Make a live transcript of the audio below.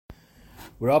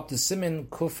We're up to Siman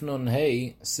Kufnun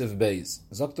Hey Siv Beis.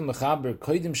 Zogt the Mechaber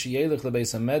Koidim Sheyelech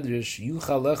LeBeis HaMedrash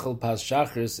Yuchal Lechel Pas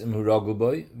Shachris Im Huragel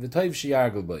Boy V'Toiv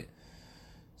Sheyargel Boy.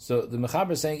 So the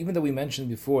Mechaber is saying, even though we mentioned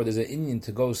before, there's an Indian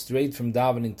to go straight from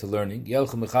davening to learning.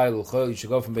 Yelchu Mechayel L'Chol, you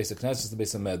should go from Beis HaKnesses to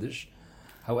Beis HaMedrash.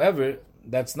 However,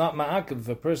 that's not ma'akev. If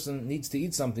a person needs to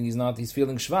eat something, he's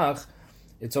feeling shvach,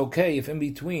 it's okay if in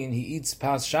between he eats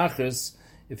Pas Shachris,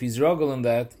 if he's rogel in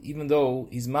that, even though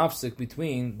he's mafsik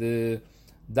between the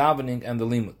davening and the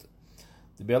limud.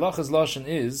 The Be'alacha's lashon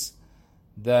is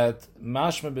that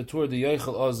mashma betur the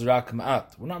yoichel oz rak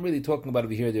ma'at. We're not really talking about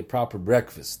over here the proper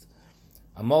breakfast.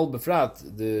 Amol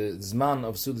befrat, the zman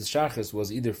of Sudas Shachris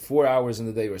was either 4 hours in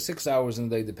the day or 6 hours in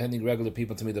the day, depending regular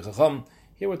people to the chacham.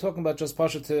 Here we're talking about just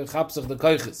pasha to chapsach the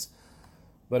koiches.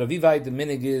 But avivai, the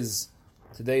minig is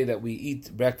today that we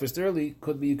eat breakfast early.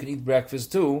 Could be you can eat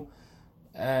breakfast too,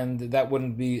 and that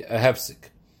wouldn't be a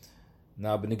hefsik.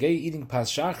 Now, b'negei eating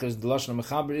Pas Shachris, the lashon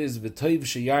mechaber is v'toiv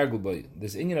sheyargel boy.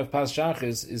 This inyan of Pas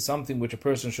Shachris is something which a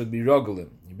person should be rogel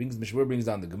in. Mishmur brings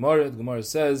down the Gemara. The Gemara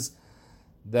says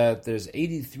that there's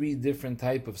 83 different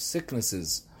type of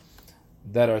sicknesses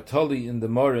that are totally in the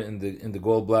mora in the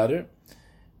gallbladder,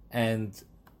 and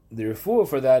the refuah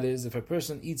for that is if a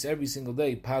person eats every single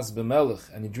day Pas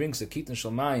b'melech and he drinks a kitan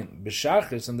shel mayim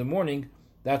b'shachris in the morning,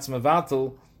 that's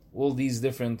mevatel all these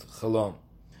different chalom.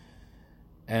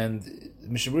 And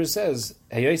Mishabur says,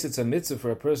 Hayos, it's a mitzvah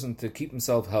for a person to keep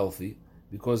himself healthy,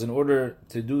 because in order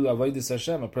to do Avodas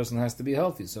Hashem, a person has to be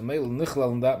healthy. So, Meil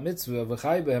Nichlal in that mitzvah, a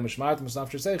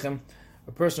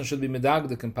person should be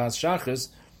medagdik in Pas Shachris,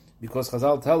 because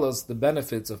Chazal tell us the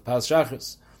benefits of Pas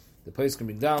Shachris. The place can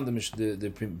bring down, the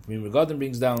Pri Megadim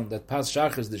brings down that Pas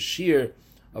Shachris, the shear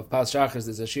of Pas Shachris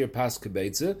is a shear Pas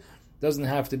Kebeitze, doesn't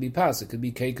have to be Pas, it could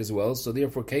be cake as well. So,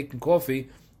 therefore, cake and coffee,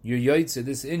 you're yoitze,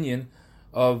 this inyan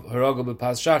of Haragel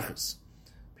b'Pas Shachris.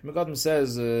 Pri Megadim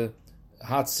says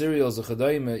hot cereals, a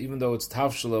chadayim, even though it's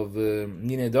tafshel of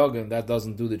nine dogim, that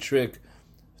doesn't do the trick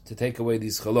to take away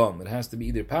these chalom. It has to be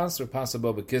either pas or pas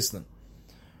above a kisnan.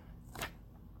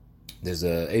 There's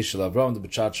a Eishel Avram, the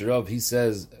B'chat Shirav, he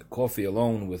says coffee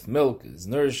alone with milk is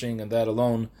nourishing, and that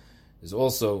alone is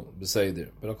also b'seider.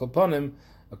 But upon him,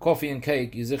 a coffee and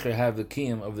cake, you zicher have the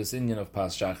kiyum of this inyan of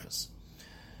Pas Shachris.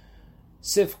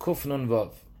 Sif Kufnun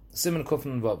Vav. Siman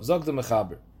Kufnun Vav. Zog the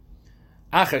Mechaber.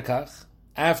 Acherkach,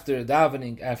 after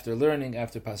davening, after learning,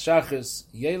 after Pas Shachris,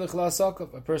 Yelech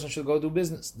la'asakav, a person should go do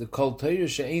business. The Kol Teir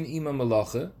she'ein ima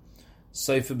melacha,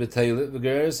 Seifa b'teilet,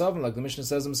 v'gerer savim, like the Mishnah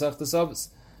says in Masech T'Savos.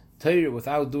 Teir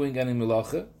without doing any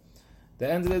melacha,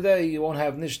 the end of the day, you won't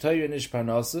have nish Teir, nish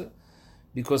parnasa,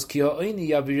 because ki ha'oini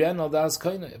yaviren al das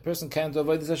kaina. A person can't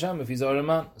avoid this Hashem if he's a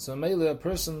man. So mainly a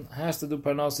person has to do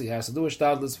parnasa, he has to do a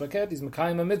shtadlis faket, he's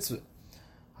mekayim a mitzvah.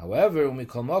 However,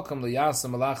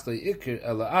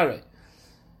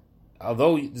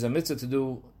 although there's a mitzvah to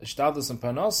do shtadlis and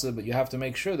parnasa, but you have to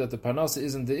make sure that the parnasa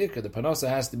isn't the ikr. The parnasa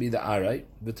has to be the aray.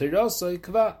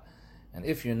 And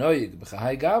if you're noyig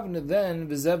b'chahai gavne, then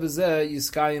v'zeh v'zeh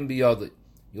yiskayim biyadi.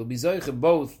 You'll be zoiche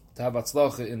both to have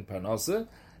atzlacha in parnasa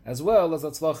as well as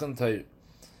atzlacha in Torah.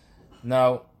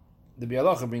 Now, the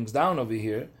Bialacha brings down over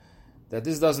here that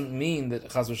this doesn't mean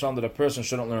that chas v'shalom that a person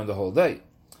shouldn't learn the whole day,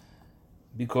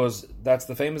 because that's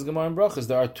the famous Gemara in Brachas.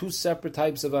 There are two separate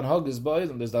types of anhagas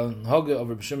ba'olam. There's the anhaga of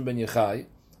Reb Shimon ben Yochai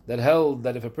that held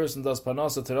that if a person does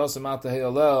parnasa terasa mata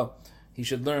he'oleh, he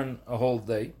should learn a whole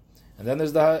day. And then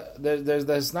there's the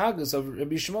hisnagas of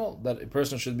Rabbi Shmuel that a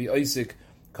person should be oisik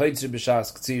kaitzer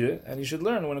b'shas k'tzira, and he should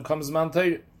learn when it comes man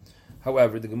Torah.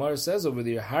 However, the Gemara says over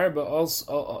there, harba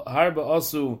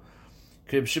also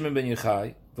Reb Shimon ben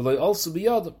Yochai v'loy also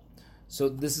biyadam. So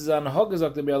this is an anhagas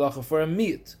of the for a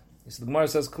meat. So the Gemara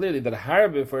says clearly that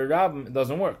harbe for a rabbin it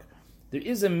doesn't work. There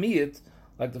is a miyat,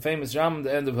 like the famous Ram at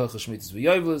the end of Hilchos Shmitas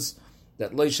v'Yovelis,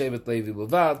 that lo shevet Levi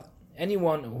levad.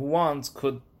 Anyone who wants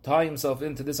could tie himself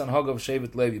into this anhag of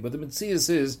shevet Levi. But the mitzias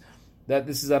is that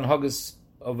this is anhagas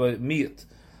of a miyat.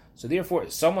 So therefore,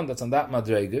 someone that's on that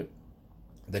madrega,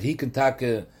 that he can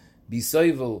be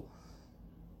soivel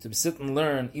to sit and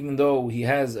learn, even though he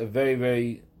has a very,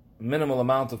 very minimal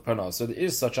amount of parnas. So there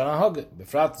is such an ahag.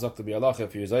 Befrat zakta bi'alacha,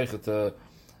 if you're zeichet a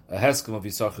heskem of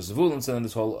yisachas zavulins, then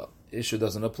this whole issue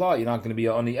doesn't apply. You're not going to be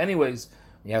ani anyways.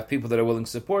 You have people that are willing to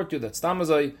support you. That's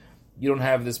tamazai. You don't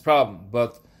have this problem.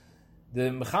 But the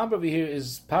mechaber over here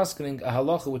is paskening a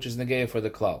halacha which is negeya for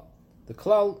the klal. The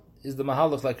klal is the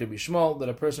mahalach like Rabbi Shmuel that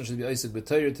a person should be oisik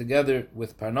b'toyer together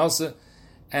with parnasa,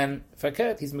 and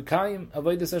faket he's mekayim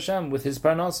avodas Hashem with his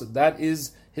parnasa. That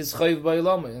is his chayv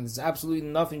ba'ilama, and there's absolutely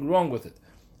nothing wrong with it.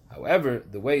 However,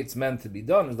 the way it's meant to be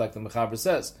done is like the mechaber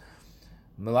says,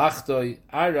 melachtoi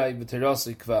arai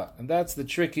v'terosoi kva. And that's the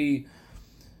tricky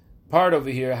part over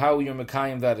here, how you're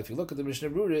mekayim that. If you look at the Mishnah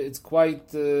Brura, it's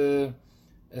quite a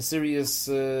serious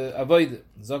avoid.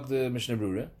 Zok the Mishnah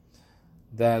Brura,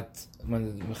 that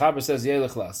when the Mechaber says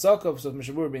Yelech la'asakov, so the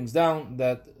Mishnah Brura brings down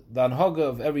that the anhaga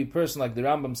of every person, like the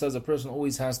Rambam says, a person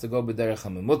always has to go b'derech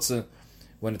hamemutze.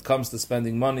 When it comes to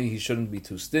spending money, he shouldn't be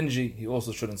too stingy. He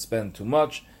also shouldn't spend too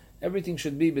much. Everything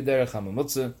should be b'derech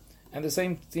hamemutze. And the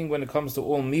same thing when it comes to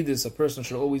all midas, a person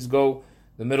should always go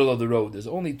the middle of the road. There's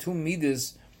only two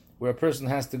midas where a person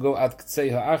has to go at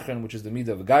ktsei ha'achron, which is the midah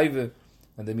of gaiva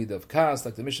and the midah of kas.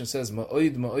 Like the Mishnah says,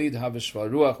 ma'oid havish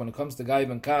ruach. When it comes to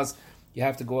gaiva and kas, you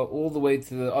have to go all the way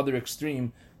to the other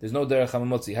extreme. There's no derech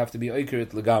hamemutze. You have to be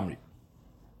oikerit legamri.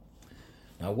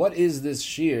 Now, what is this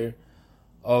shear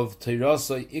of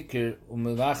teirasoi ikir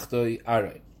umelachtoi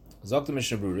arai? Zok the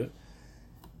Mishnah Brura.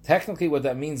 Technically, what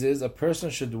that means is a person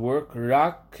should work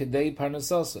rak kedei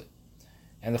parnasasoi.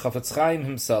 And the Chafetz Chaim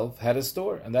himself had a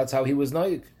store, and that's how he was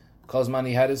noyik.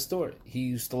 Kozman, had his store. He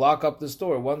used to lock up the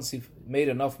store. Once he made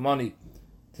enough money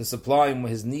to supply him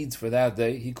his needs for that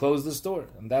day, he closed the store.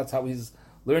 And that's how he's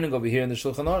learning over here in the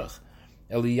Shulchan Aruch.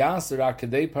 Eliyas rak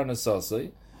kedei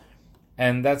parnasasoi,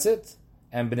 and that's it.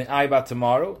 And b'nei ayba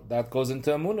tomorrow, that goes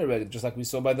into Amun already, just like we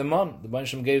saw by the Mon. The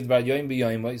Bansham gave by Yoim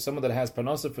b'Yoim, someone that has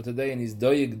parnasa for today and he's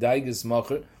doyig daigis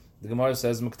macher, the Gemara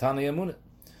says, Muktana Yamunah.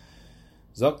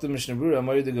 Zok the Mishnah Brura,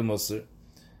 Amari the Gemusar,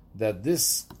 that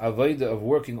this avodah of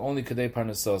working only kadei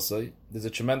parnasasai, there's a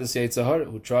tremendous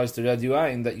Yetzirah who tries to red you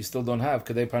ayin that you still don't have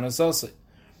kadei parnasasai.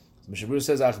 Mishnah Brura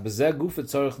says, Ach bezeh gufet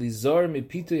tzarech lizor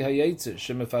mipitui hayetzir,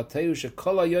 shemefateu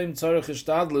shekol hayoim tzarech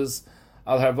ishtadlis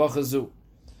al harvachazu.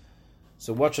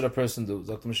 So what should a person do?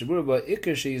 Zok the Mishnah Brura, but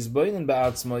ikar sheis boinen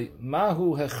ba'atzmai,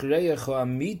 mahu hechreyecho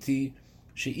amiti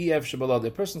she'ef shebalad.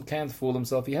 A person can't fool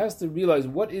himself. He has to realize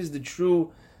what is the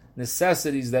true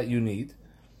necessities that you need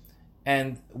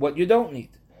and what you don't need.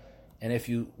 And if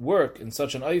you work in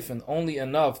such an oifen only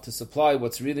enough to supply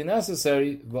what's really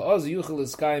necessary, you'll have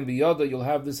this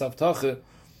haftacha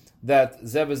that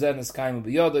zevezen is kaim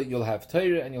biyada, you'll have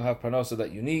Torah and you'll have parnasa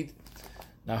that you need.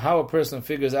 Now, how a person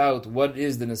figures out what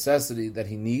is the necessity that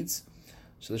he needs?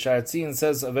 So the Sharatzian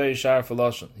says a very sharp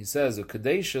lashon. He says, the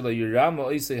Yetzirah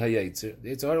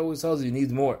always tells you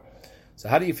need more. So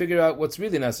how do you figure out what's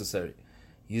really necessary?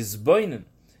 Yizboinen.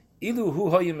 If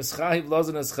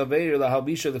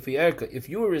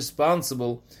you were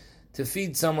responsible to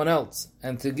feed someone else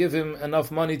and to give him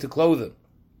enough money to clothe him,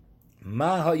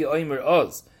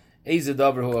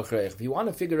 if you want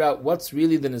to figure out what's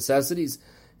really the necessities,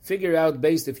 figure out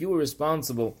based, if you were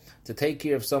responsible to take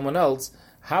care of someone else,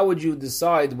 how would you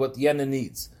decide what Yena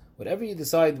needs? Whatever you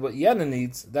decide what Yena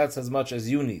needs, that's as much as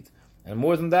you need. And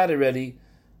more than that already,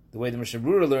 the way the Mishnah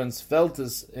Brura learns,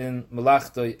 feltus in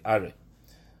melachtoi are.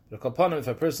 But if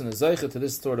a person is zeiche to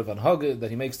this sort of anhage, that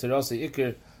he makes terasei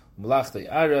ikir melachtoi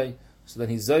are, so then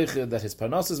he's zeiche that his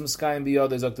parnas is miskayim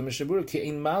biyad, is the Mishnah Brura, ki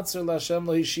ein matzer l'Hashem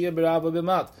lo hishia berava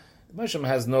b'mat. The Hashem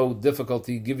has no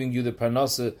difficulty giving you the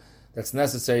parnasa that's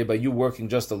necessary by you working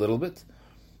just a little bit.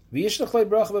 And like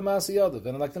the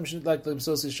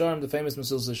Mesillas Yesharim, the famous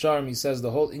Mesillas Yesharim, he says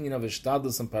the whole inyan of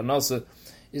ishtadlus and parnasa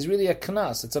is really a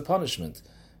knas, it's a punishment.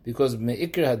 Because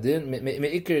me'ikr hadin,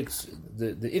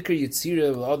 the ikr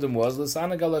yitzira of Adam was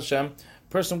l'sanagal Hashem,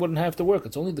 person wouldn't have to work.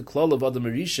 It's only the klal of Adam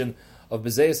Rishon of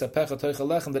bezeias apecha toicha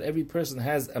lechem that every person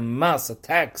has a mas, a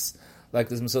tax, like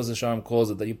this Mesillas Yesharim calls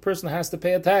it, that your person has to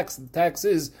pay a tax. The tax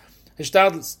is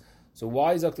hishtadlus. So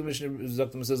why is Dr. Mesillas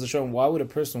Yesharim? Why would a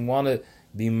person want to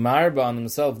be marba on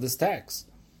himself this tax?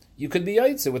 You could be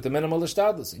yaitze with the minimal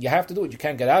hishtadlus. You have to do it. You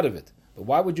can't get out of it. But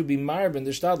why would you be marba in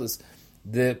the hishtadlus?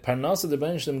 The parnasa the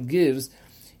Rebbeinu Shalom gives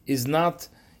is not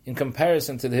in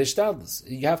comparison to the hishtadlus.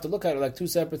 You have to look at it like two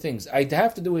separate things. I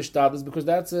have to do hishtadlus because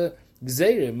that's a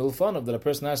gzeir, milfanov, that a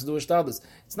person has to do hishtadlus.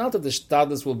 It's not that the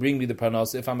hishtadlus will bring me the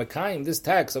parnasa. If I'm a kaim, this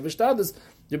tax of hishtadlus,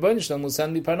 the Rebbeinu Shalom will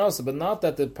send me parnasa, but not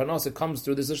that the parnasa comes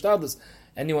through this hishtadlus.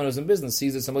 Anyone who's in business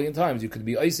sees this a million times. You could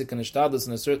be Isaac and hishtadlus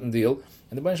in a certain deal,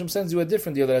 and the Rebbeinu Shalom sends you a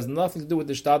different deal that has nothing to do with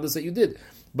the hishtadlus that you did.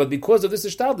 But because of this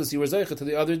hishtadlus, you were zeicha to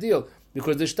the other deal,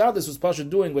 because the hishtadlus was pasha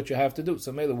doing what you have to do.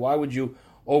 So Mela, why would you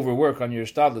overwork on your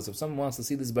hishtadlus? If someone wants to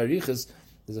see this barichas,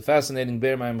 there's a fascinating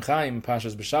Be'er Ma'im Chaim in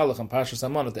Parshas B'Shalach and Parshas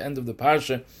Amon at the end of the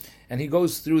parsha, and he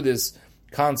goes through this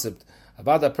concept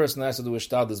about that person that has to do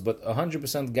hishtadlus, but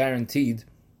 100% guaranteed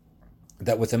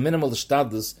that with a minimal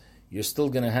hishtadlus, you're still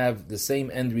going to have the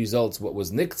same end results. What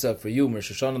was nikza for you, Mer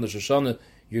Shoshana to Shoshana,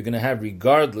 you're going to have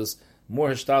regardless. More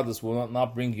hishtadlus will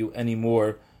not bring you any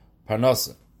more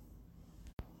parnasa.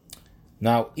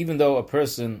 Now, even though a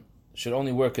person should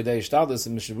only work a day Shtadlis,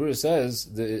 and Mishabura says,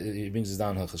 he brings us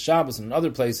down Hilchas Shabbos, and in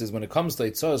other places, when it comes to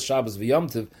Eitzos, Shabbos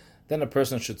v'Yom Tov, then a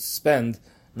person should spend,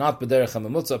 not B'derech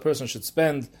HaMemutza, a person should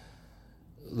spend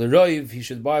L'roiv, he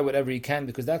should buy whatever he can,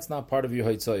 because that's not part of your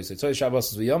Eitzos. Eitzos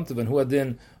Shabbos v'Yom Tov, and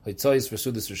Huadin, Eitzos for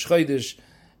Sudas Rishchaydish,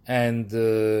 and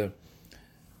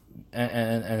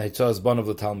Eitzos Banav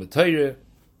L'Talmud Torah,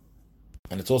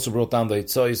 and it's also brought down the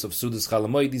Eitzos of Sudas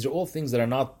Chalamoy. These are all things that are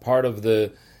not part of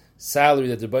the salary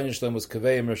that the Rebbeinu Shalom was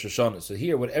kavei in Rosh Hashanah. So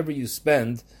here, whatever you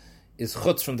spend is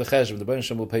chutz from the cheshev. The Rebbeinu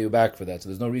Shalom will pay you back for that. So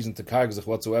there's no reason to kargzach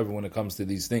whatsoever when it comes to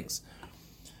these things.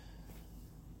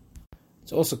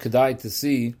 It's also kedai to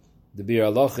see the Bir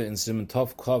Halacha in Siman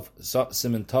Tov Kuf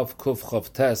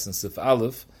Chav Tes and Sif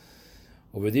Aleph.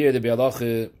 Over there, the Bir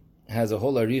Halacha has a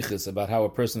whole arichis about how a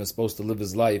person is supposed to live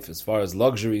his life as far as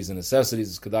luxuries and necessities.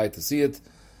 It's kedai to see it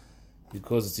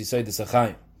because it's Yisai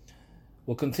D'Sachayim.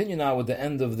 We'll continue now with the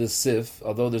end of this Sif,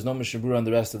 although there's no Mishabura on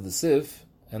the rest of the Sif,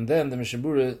 and then the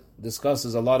Mishabura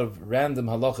discusses a lot of random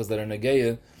halachas that are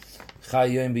negeya, Chai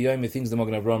Yom B'Yom, things the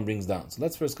Magen Avraham brings down. So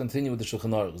let's first continue with the Shulchan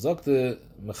Aruch. Zok the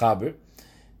Mechaber,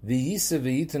 V'yise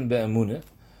v'yitin be'emunah.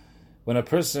 When a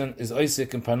person is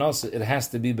oisik in Parnasa, it has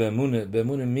to be be'emunah.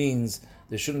 Be'emunah means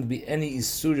there shouldn't be any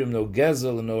isurim, no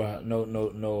gezel,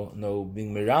 no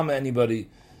being mirama anybody.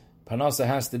 Parnasa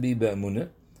has to be be'emunah.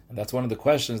 And that's one of the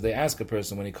questions they ask a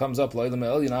person when he comes up. Besides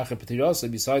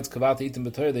kavat itim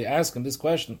b'torah, they ask him this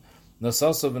question: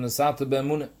 Nasasov v'nasata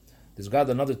be'emunah. There's got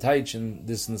another taich in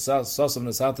this Nasasov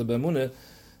v'nasata be'emunah.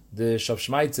 The Shav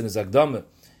Shmaitz in his Agdama,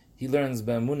 he learns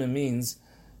be'emunah means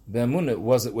be'emunah.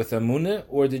 Was it with emunah,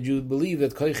 or did you believe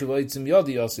that koichi v'oitzim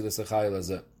yodi yosi l'sachayil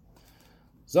hazeh?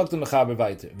 Zok the mechaber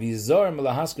weiter. V'yizor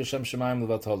melahasker shem shemayim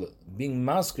levatholah. Being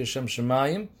masker shem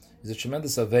shemayim is a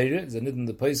tremendous aveira. Is a nid in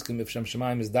the Paiskim if Shem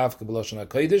Shemayim is davka b'loshen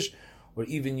HaKodesh, or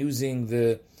even using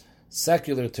the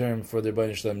secular term for the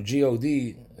Rebbeinu Shalom,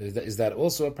 G-O-D, is that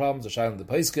also a problem? It's a shayla in the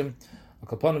Paiskim.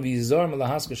 Akaponim v'yizor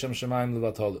melahasker Shem Shemayim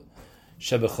levatholah.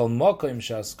 Shebechol mokoim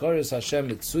she'askaris Hashem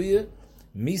mitzuye,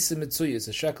 misa mitzuye. It's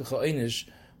a shekel cha'inish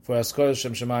for askaris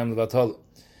Shem Shemayim levatholah.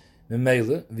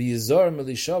 Memele v'yizor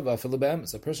melishava afilu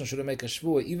be'emes. A person shouldn't make a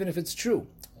shvuah, even if it's true.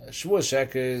 A shvuah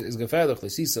sheker is gefährlich,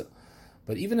 l'sisa.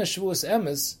 But even a Shavuos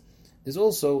Emes is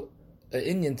also an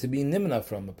Inyan to be nimna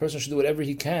from. A person should do whatever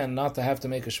he can not to have to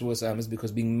make a Shavuos Emes,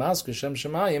 because being masker Shem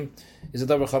Shemayim is a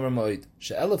davar chamer ma'od.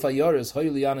 She'elef hayaris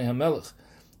hoyu liyanei hamelech.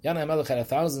 Yanei hamelech had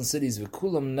 1,000 cities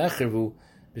v'kulam nechervu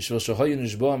b'shvil shehoyu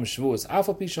nishboam Shavuos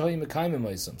afal pi shehoyu mekayim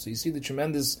ma'isam. So you see the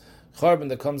tremendous charbon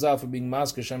that comes out for being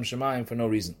masker Shem Shemayim for no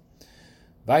reason.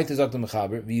 Weiter sagt der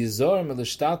Mechaber, v'yizor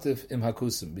melishtatif im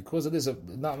hakusim. Because of this,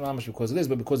 not mamash because of this,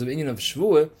 but because of Inyan of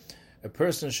Shavuah, a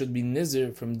person should be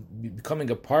nizir from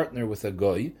becoming a partner with a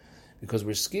goy, because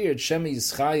we're scared. Shemi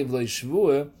yischayiv lo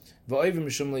yishvuah va'oivim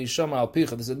mishum lo yishama al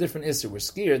picha. This is a different issue. We're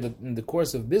scared that in the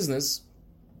course of business,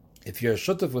 if you're a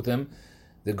shutuf with him,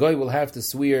 the goy will have to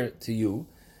swear to you,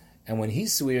 and when he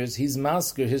swears, he's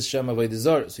masker his shem avodah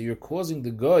zarah. So you're causing the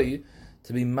goy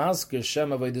to be masker shem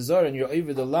avodah zarah, and you're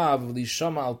over the lav of the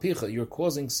shama al picha. You're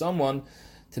causing someone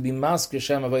to be masker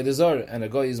shem avodah zarah, and a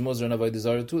goy is mozer and avodah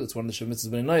zarah too. That's one of the shemitzvahs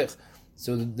b'nei noach.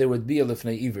 So that there would be a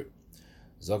lifnei iver.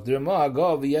 Today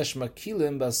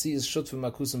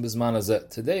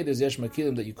there's yesh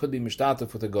makilim that you could be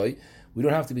mishtatef with a goy. We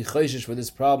don't have to be chayshish for this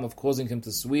problem of causing him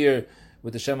to swear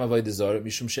with the shem avodah zarah.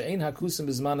 Mishum she'ein hakusim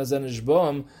bizman hazeh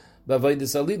nishboam b'avodah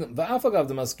salidim va'afagav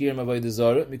the maskirim avodah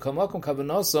zarah mikol makom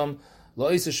kavanosam lo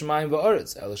isa shemayim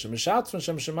va'aretz ela shemishatfon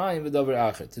shem shemayim v'davar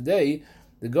acher. Today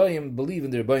the goyim believe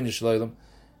in their Rebbeinu Shalom.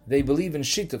 They believe in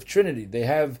shit of Trinity. They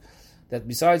have that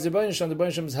besides the Rebbeinu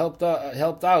Shalom has helped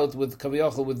out with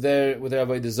Kaviyachal with their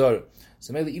Avodah Zarah.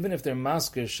 So maybe even if they're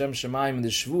masker Shem Shemayim in the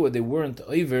Shvuah, they weren't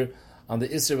over on the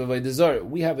Isser of Avodah Zarah.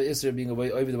 We have an Isser being over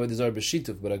the Avodah Zarah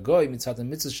b'shituf, but a goy mitzat and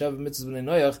mitzvah shav mitzvah b'nei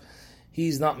noach,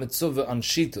 he's not mitzvah on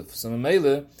shituf. So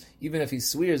Mamela, even if he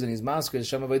swears and he's masker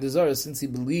Shem Avodah Zarah, since he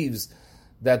believes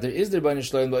that there is the Rebbeinu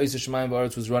Shalom, but Isser Shemayim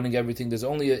v'aretz was running everything, there's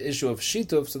only an issue of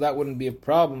shituf, so that wouldn't be a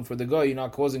problem for the goy. You're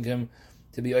not causing him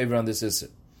to be over on this Isser.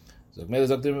 The goy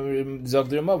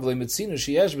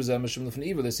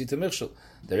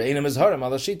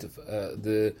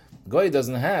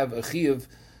doesn't have a chiyuv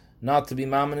not to be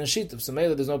mammon and shituf, so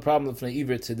maybe there's no problem with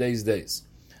either today's days.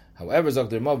 However, to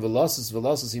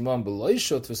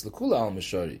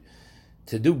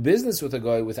do business with a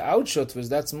goy without shutfus,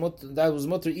 that was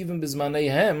mutter even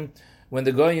bizmaneihem when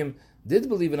the goyim did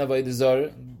believe in avodah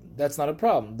zarah. That's not a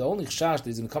problem. The only chash that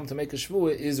he's going to come to make a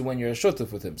shvuah is when you're a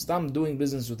shutuf with him. Stam doing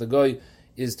business with a goy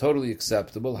is totally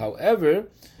acceptable. However,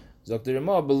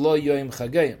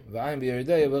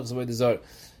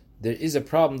 there is a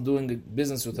problem doing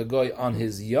business with a guy on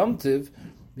his Yom Tiv,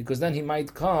 because then he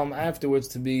might come afterwards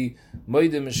to be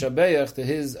Moide Mishabeach to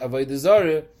his Avodah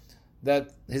Zarah,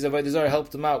 that his Avodah Zarah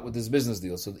helped him out with his business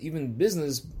deal. So even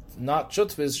business, not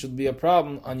Shutfis, should be a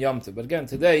problem on Yom Tiv. But again,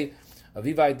 today,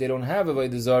 Avivite, they don't have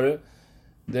Avodah Zarah,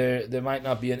 there might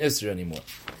not be an Isra anymore.